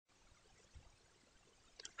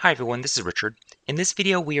Hi everyone, this is Richard. In this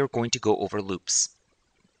video we are going to go over loops.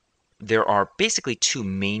 There are basically two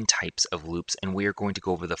main types of loops and we are going to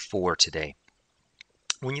go over the four today.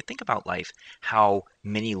 When you think about life, how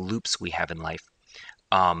many loops we have in life,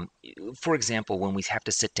 for example, when we have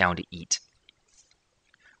to sit down to eat.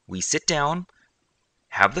 We sit down,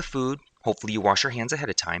 have the food, hopefully you wash your hands ahead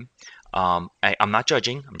of time. I'm not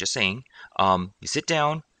judging, I'm just saying. You sit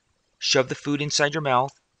down, shove the food inside your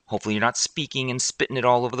mouth. Hopefully you're not speaking and spitting it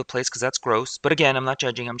all over the place because that's gross. But again, I'm not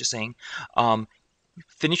judging, I'm just saying.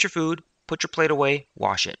 Finish your food, put your plate away,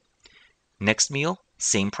 wash it. Next meal,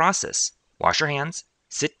 same process. Wash your hands,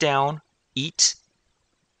 sit down, eat.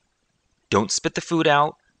 Don't spit the food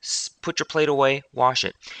out, put your plate away, wash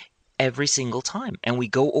it. Every single time. And we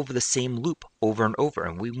go over the same loop over and over.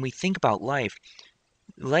 And when we think about life,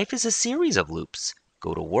 life is a series of loops.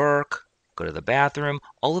 Go to work, go to the bathroom,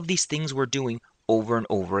 all of these things we're doing over and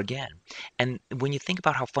over again. And when you think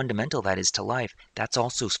about how fundamental that is to life, that's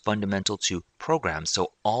also fundamental to programs.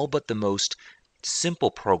 So all but the most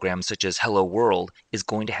simple programs such as Hello World is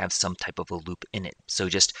going to have some type of a loop in it. So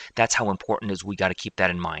just that's how important it is. We got to keep that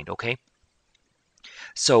in mind, okay?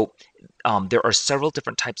 So there are several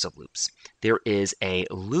different types of loops. There is a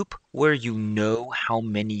loop where you know how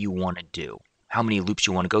many you want to do, how many loops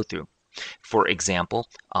you want to go through. For example,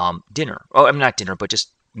 dinner. Oh, I'm not dinner, but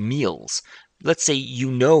just meals. Let's say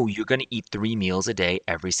you know you're going to eat 3 meals a day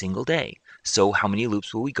every single day. So how many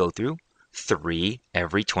loops will we go through? 3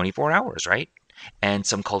 every 24 hours, right? And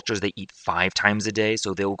some cultures, they eat 5 times a day,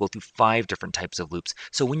 so they will go through 5 different types of loops.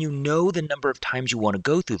 So when you know the number of times you want to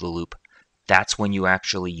go through the loop, that's when you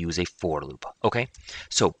actually use a for loop, okay?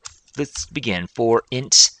 So let's begin. For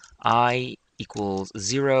int I equals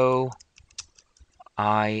 0,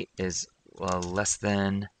 I is less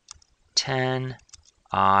than 10,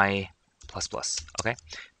 I plus plus, okay?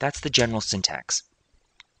 That's the general syntax.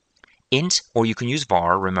 Int, or you can use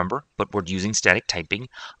var, remember, but we're using static typing,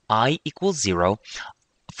 I equals 0.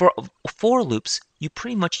 For loops, you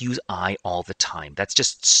pretty much use I all the time. That's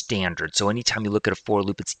just standard. So anytime you look at a for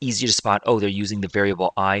loop, it's easy to spot, oh, they're using the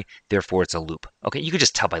variable I, therefore it's a loop. Okay, you can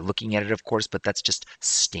just tell by looking at it, of course, but that's just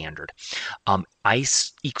standard. I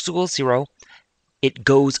equals 0. It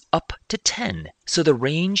goes up to 10. So the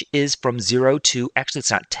range is from 0 to, actually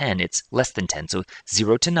it's not 10, it's less than 10. So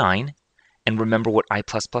 0 to 9. And remember what I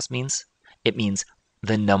plus plus means? It means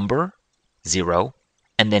the number 0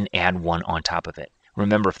 and then add 1 on top of it.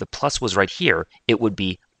 Remember, if the plus was right here, it would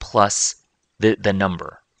be plus the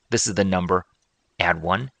number. This is the number, add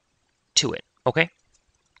 1 to it, okay?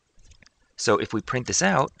 So if we print this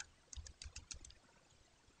out,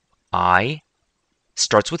 I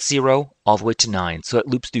starts with 0 all the way to 9. So it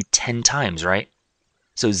loops through 10 times, right?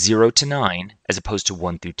 So 0 to 9 as opposed to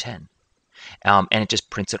 1 through 10. And it just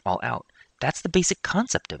prints it all out. That's the basic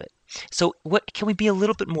concept of it. So what can we be a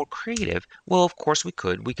little bit more creative? Well, of course we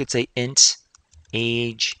could. We could say int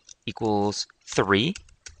age equals 3,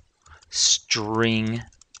 string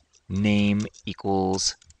name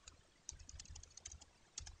equals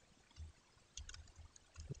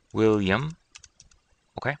William.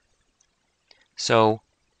 Okay. So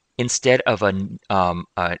instead of an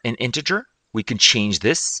integer, we can change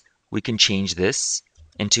this. We can change this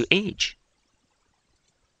into age.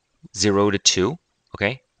 0 to 2,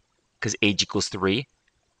 okay? Because age equals 3.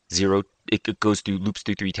 0, it goes through, loops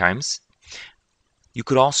through 3 times. You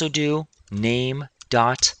could also do name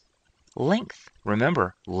dot length.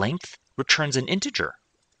 Remember, length returns an integer.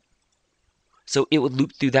 So it would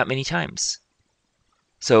loop through that many times.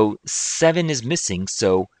 So 7 is missing,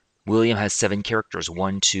 so William has 7 characters.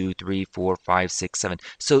 1, 2, 3, 4, 5, 6, 7.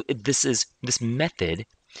 So this method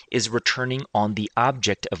is returning on the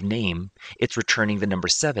object of name. It's returning the number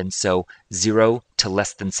 7, so 0 to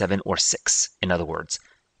less than 7 or 6, in other words.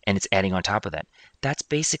 And it's adding on top of that. That's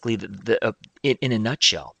basically it in a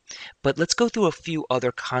nutshell. But let's go through a few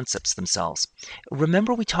other concepts themselves.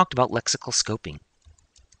 Remember we talked about lexical scoping.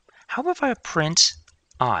 How if I print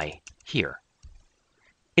I here?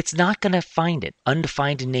 It's not going to find it,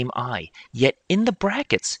 undefined name I, yet in the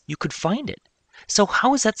brackets you could find it. So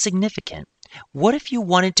how is that significant? What if you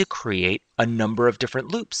wanted to create a number of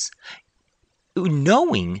different loops?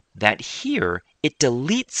 Knowing that here it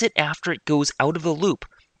deletes it after it goes out of the loop,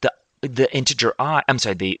 the integer I, I'm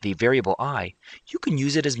sorry, the variable I, you can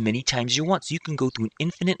use it as many times as you want. So you can go through an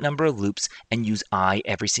infinite number of loops and use I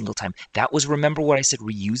every single time. That was, remember what I said,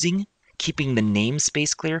 reusing? Keeping the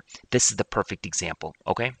namespace clear? This is the perfect example,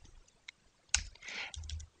 okay?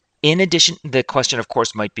 In addition, the question, of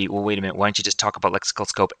course, might be, well, wait a minute, why don't you just talk about lexical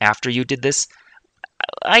scope after you did this?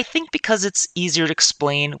 I think because it's easier to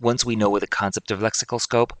explain once we know the concept of lexical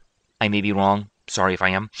scope. I may be wrong. Sorry if I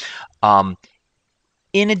am. Um,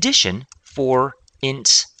 in addition, for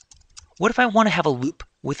int, what if I want to have a loop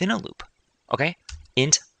within a loop? Okay,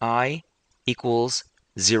 int I equals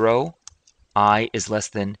 0, I is less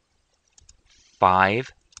than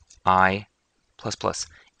 5, I plus plus.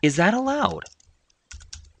 Is that allowed?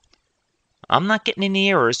 I'm not getting any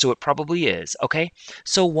errors, so it probably is, okay?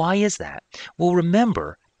 So why is that? Well,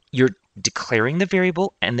 remember, you're declaring the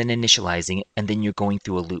variable and then initializing it, and then you're going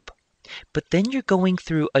through a loop. But then you're going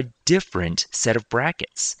through a different set of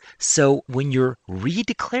brackets. So when you're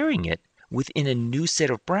redeclaring it within a new set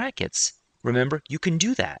of brackets, remember, you can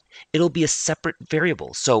do that. It'll be a separate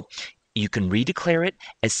variable. So you can redeclare it.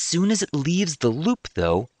 As soon as it leaves the loop,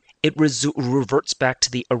 though, it reverts back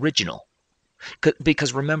to the original.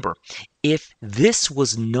 Because remember, if this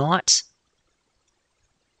was not,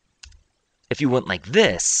 if you went like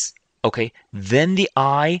this, okay, then the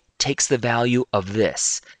I takes the value of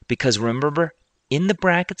this. Because remember, in the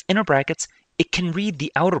brackets, inner brackets, it can read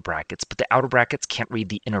the outer brackets, but the outer brackets can't read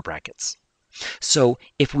the inner brackets. So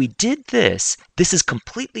if we did this, this is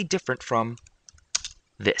completely different from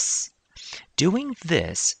this. Doing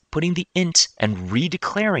this, putting the int and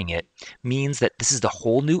redeclaring it, means that this is the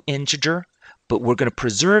whole new integer, but we're going to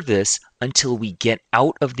preserve this until we get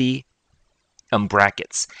out of the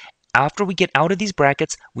brackets. After we get out of these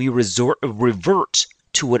brackets, we revert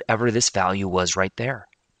to whatever this value was right there.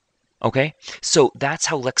 Okay, so that's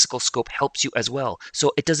how lexical scope helps you as well.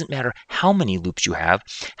 So it doesn't matter how many loops you have,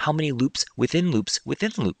 how many loops within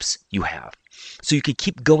loops you have. So you could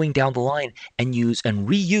keep going down the line and use and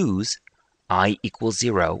reuse I equals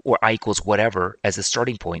 0 or I equals whatever as a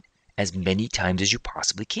starting point as many times as you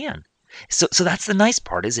possibly can. So that's the nice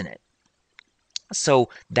part, isn't it? So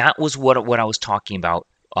that was what I was talking about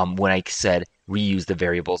when I said reuse the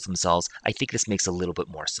variables themselves. I think this makes a little bit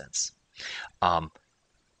more sense.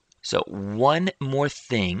 So one more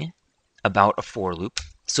thing about a for loop.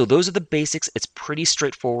 So those are the basics. It's pretty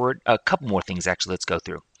straightforward. A couple more things actually let's go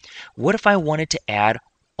through. What if I wanted to add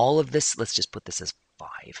all of this? Let's just put this as 5.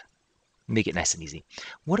 Make it nice and easy.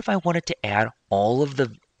 What if I wanted to add all of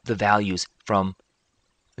the values from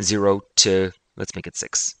 0 to, let's make it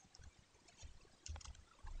 6.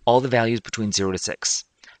 All the values between 0 to 6.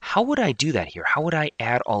 How would I do that here? How would I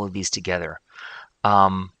add all of these together?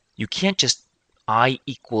 You can't just I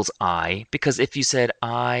equals I, because if you said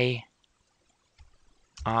I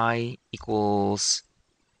equals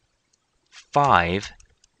 5,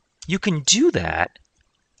 you can do that.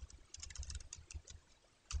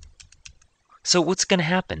 So what's going to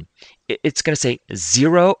happen? It's going to say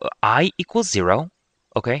 0, I equals 0,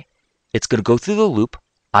 okay? It's going to go through the loop,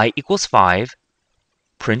 I equals 5,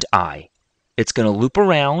 print I. It's going to loop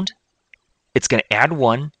around, it's going to add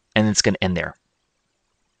 1, and it's going to end there.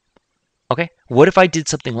 Okay, what if I did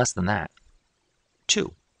something less than that?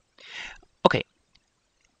 2. Okay,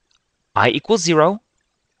 I equals 0,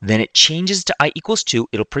 then it changes to I equals 2,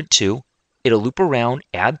 it'll print 2, it'll loop around,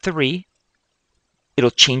 add 3,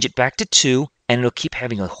 it'll change it back to 2, and it'll keep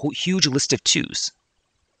having a huge list of 2s.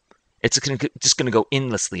 It's just going to go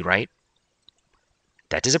endlessly, right?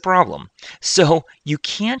 That is a problem. So you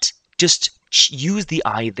can't just use the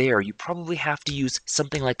I there. You probably have to use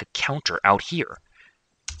something like a counter out here.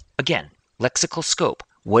 Again, lexical scope.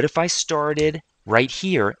 What if I started right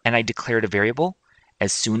here and I declared a variable?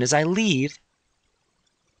 As soon as I leave,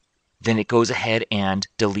 then it goes ahead and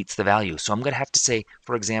deletes the value. So I'm going to have to say,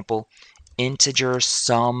 for example, integer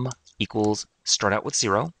sum equals, start out with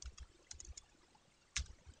 0.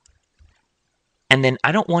 And then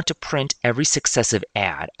I don't want to print every successive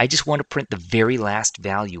add. I just want to print the very last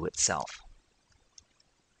value itself.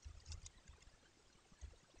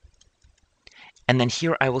 And then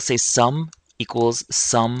here I will say sum equals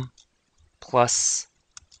sum plus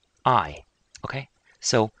I. Okay,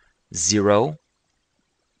 so 0,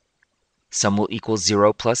 sum will equal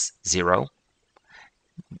 0 plus 0.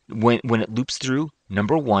 When it loops through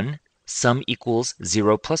number 1, sum equals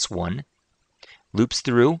 0 plus 1. Loops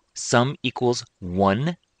through, sum equals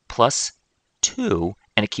 1 plus 2,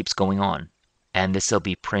 and it keeps going on. And this will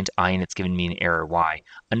be print I, and it's giving me an error. Why?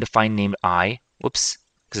 Undefined named I, whoops,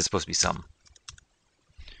 because it's supposed to be sum.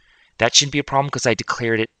 That shouldn't be a problem because I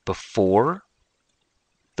declared it before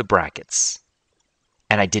the brackets.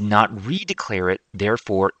 And I did not redeclare it,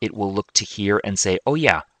 therefore it will look to here and say, oh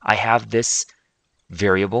yeah, I have this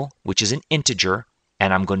variable, which is an integer,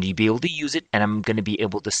 and I'm going to be able to use it, and I'm going to be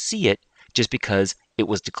able to see it just because it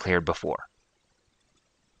was declared before.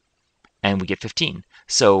 And we get 15.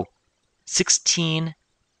 So 16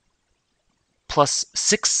 plus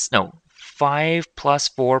 6, no, 5 plus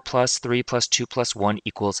 4 plus 3 plus 2 plus 1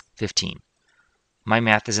 equals 15. My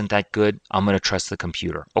math isn't that good. I'm going to trust the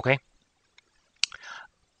computer. Okay?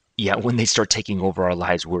 Yeah, when they start taking over our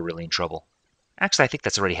lives, we're really in trouble. Actually, I think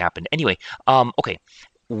that's already happened. Anyway, okay.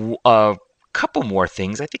 A couple more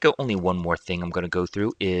things. I think only one more thing I'm going to go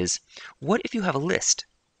through is what if you have a list?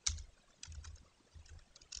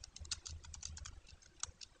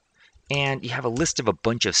 And you have a list of a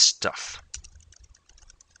bunch of stuff.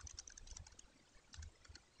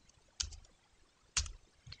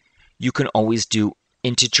 You can always do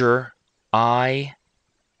integer I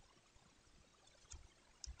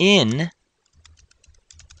in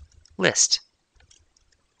list.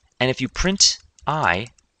 And if you print I,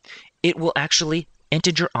 it will actually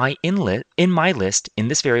integer I in my list in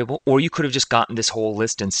this variable, or you could have just gotten this whole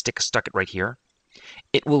list and stuck it right here.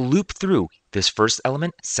 It will loop through this first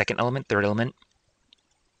element, second element, third element,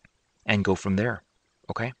 and go from there.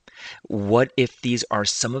 Okay? What if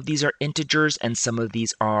some of these are integers and some of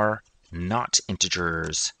these are not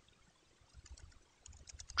integers?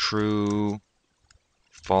 True,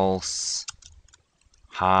 false,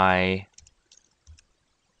 high,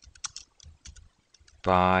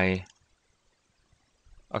 by.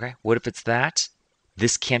 Okay, what if it's that?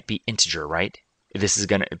 This can't be integer, right? This is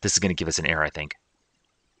gonna give us an error, I think.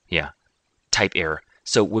 Yeah, type error.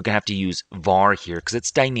 So we're gonna have to use var here because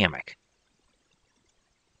it's dynamic.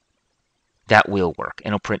 That will work, and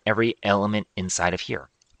it'll print every element inside of here.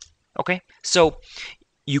 Okay, so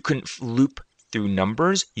you can loop through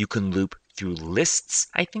numbers, you can loop through lists.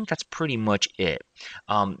 I think that's pretty much it.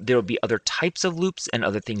 There will be other types of loops and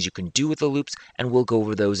other things you can do with the loops, and we'll go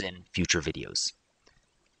over those in future videos.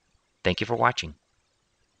 Thank you for watching.